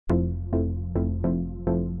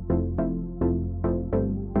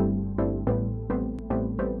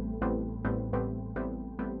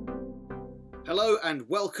Hello and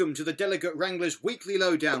welcome to the Delegate Wranglers Weekly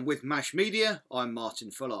Lowdown with MASH Media. I'm Marty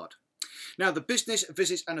Fullard. Now, the Business,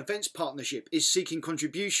 Visits and Events Partnership is seeking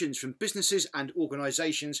contributions from businesses and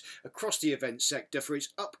organisations across the events sector for its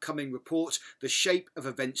upcoming report, The Shape of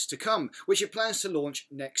Events to Come, which it plans to launch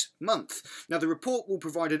next month. Now, the report will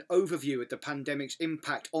provide an overview of the pandemic's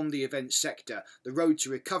impact on the events sector, the road to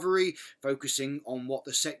recovery, focusing on what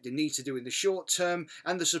the sector needs to do in the short term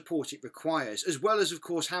and the support it requires, as well as, of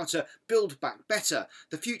course, how to build back better,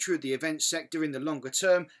 the future of the events sector in the longer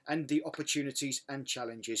term and the opportunities and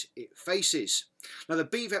challenges it faces. Now, the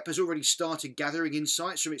BVEP has already started gathering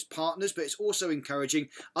insights from its partners, but it's also encouraging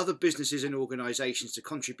other businesses and organisations to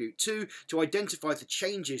contribute to identify the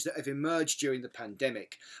changes that have emerged during the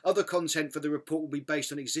pandemic. Other content for the report will be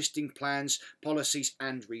based on existing plans, policies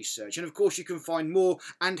and research. And of course, you can find more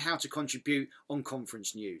and how to contribute on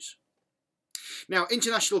conference news. Now,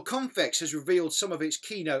 International Confex has revealed some of its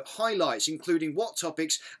keynote highlights, including what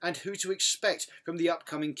topics and who to expect from the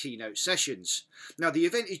upcoming keynote sessions. Now, the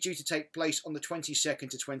event is due to take place on the 22nd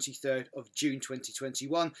to 23rd of June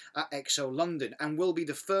 2021 at EXO London and will be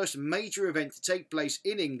the first major event to take place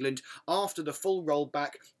in England after the full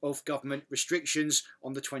rollback of government restrictions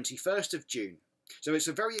on the 21st of June. So it's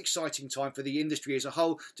a very exciting time for the industry as a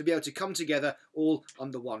whole to be able to come together all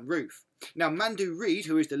under one roof. Now, Mandu Reid,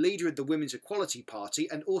 who is the leader of the Women's Equality Party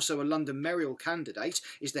and also a London mayoral candidate,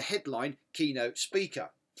 is the headline keynote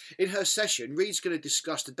speaker. In her session, Reid's going to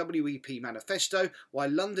discuss the WEP manifesto, why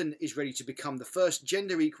London is ready to become the first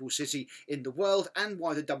gender-equal city in the world, and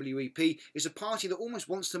why the WEP is a party that almost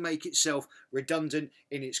wants to make itself redundant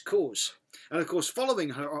in its cause. And of course,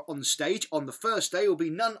 following her on stage on the first day will be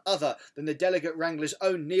none other than the Delegate Wranglers'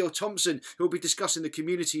 own Neil Thompson, who will be discussing the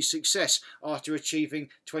community's success after achieving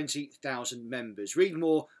 20,000 members. Read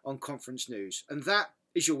more on conference news. And that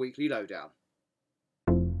is your weekly lowdown.